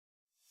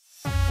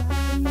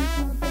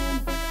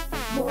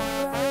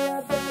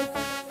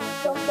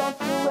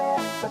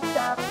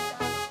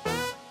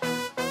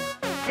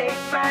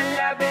Take my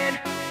lovin',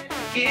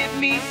 give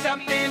me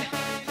something,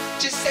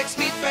 just sex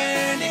me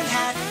burning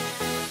hot.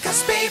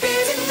 'Cause baby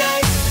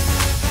tonight,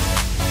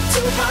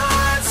 two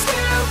hearts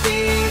will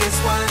beat as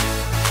one.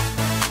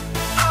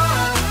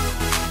 Oh,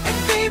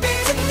 and baby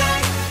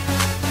tonight,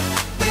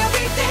 we'll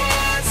be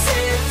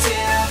dancing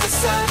till the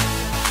sun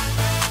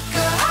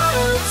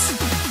comes.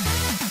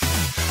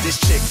 This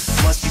chick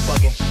must be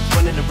bugging,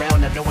 running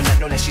around, not knowing, I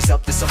know that she's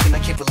up to something, I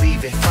can't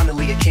believe it.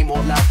 Finally it came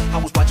all out, I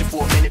was watching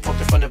for a minute,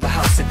 parked in front of a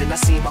house, and then I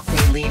seen my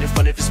queen lean in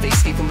front of his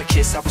face, gave him a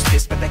kiss. I was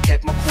pissed, but I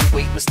kept my cool.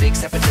 Wait, mistakes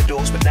happen to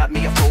doors, but not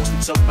me. I froze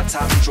and took my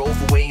time and drove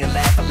away and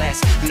laughed.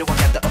 Alas, I know I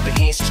got the upper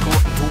hand, she's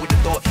caught, and who would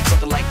have thought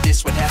something like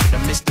this would happen?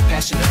 I missed the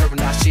passion of her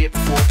and I shared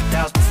before.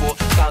 Hours before,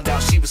 found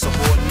out she was a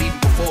whore, and even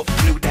before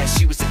knew that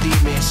she was a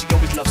demon. She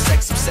always loved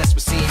sex, obsessed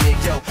with seeing it.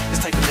 Yo, this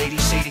type of lady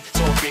shady,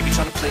 talk baby,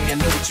 trying to play. I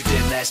know what you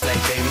did last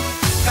night, baby.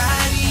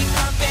 Body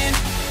pumping,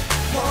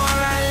 more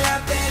I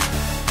love it,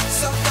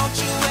 so don't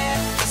you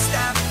ever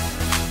stop.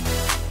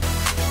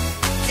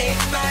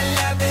 Take my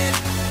lovin',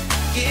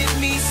 give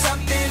me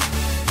something,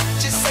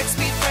 just sex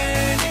me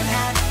burning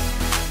hot.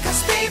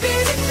 'Cause baby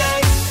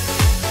tonight,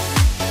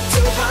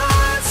 two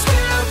hearts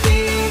will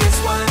beat as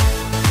one.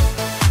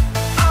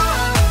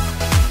 Oh,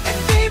 and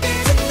baby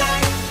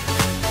tonight,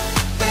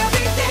 we'll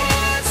be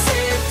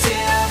dancing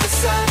till the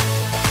sun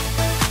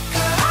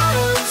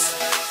comes.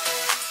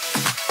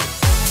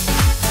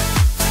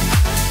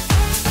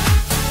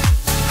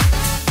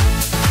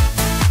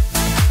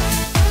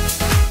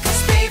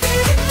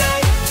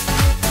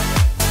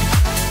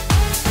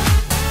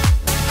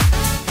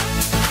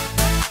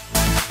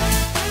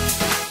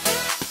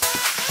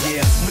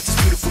 Yeah, with this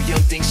beautiful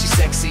young thing, she's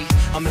sexy.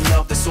 I'm in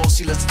love, that's all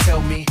she loves to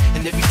tell me.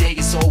 And every day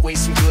it's always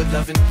some good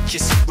loving,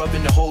 kissing,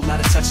 rubbing, a whole lot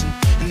of touching.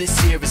 And this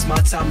year is my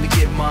time to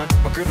get mine.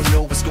 My girl don't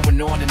know what's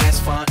going on, and that's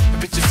fine. A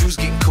bitch of dudes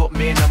getting caught,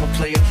 man, I'm a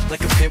player.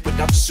 Like a pimp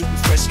without the suit and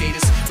fresh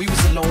skaters. We was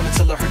alone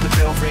until I heard the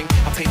bell ring.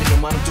 I paid it no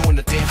mind, I'm doing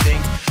the damn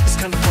thing. It's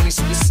kinda funny,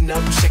 so listen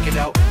up, check it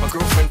out. My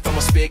girlfriend found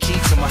my spare key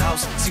to my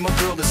house. See, my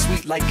girl is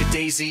sweet like a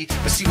daisy,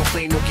 but she don't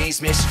play no games,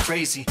 man, she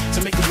crazy.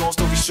 To make a long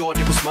story short,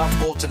 it was my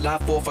fault. July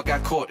 4th, I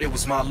got caught, it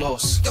was my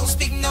loss. Don't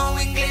speak no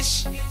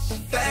English,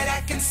 but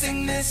I can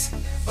sing this.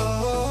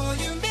 Oh,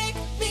 you